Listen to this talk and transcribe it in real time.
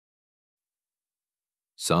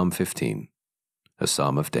Psalm 15, a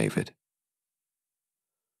Psalm of David.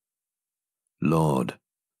 Lord,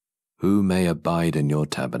 who may abide in your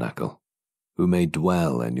tabernacle? Who may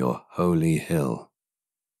dwell in your holy hill?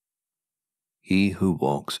 He who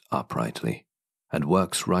walks uprightly and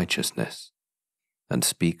works righteousness and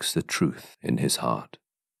speaks the truth in his heart.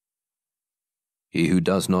 He who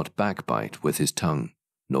does not backbite with his tongue,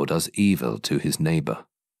 nor does evil to his neighbor,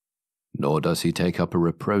 nor does he take up a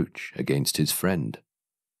reproach against his friend,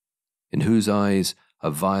 in whose eyes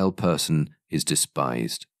a vile person is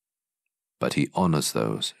despised, but he honors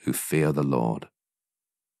those who fear the Lord.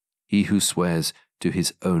 He who swears to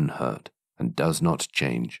his own hurt and does not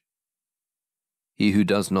change. He who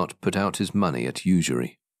does not put out his money at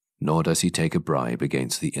usury, nor does he take a bribe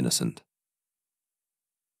against the innocent.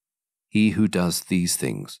 He who does these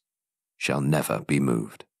things shall never be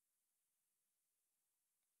moved.